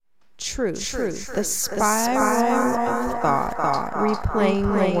truth, the spiral of thought,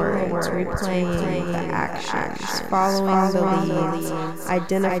 replaying the words, replaying the actions, following the leads,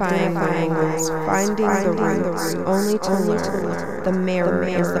 identifying the rules, finding the roots, only to learn the mirror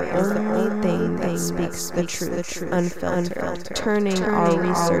is the only thing that speaks the truth, unfiltered, turning our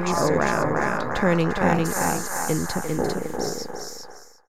research around, turning us into fools.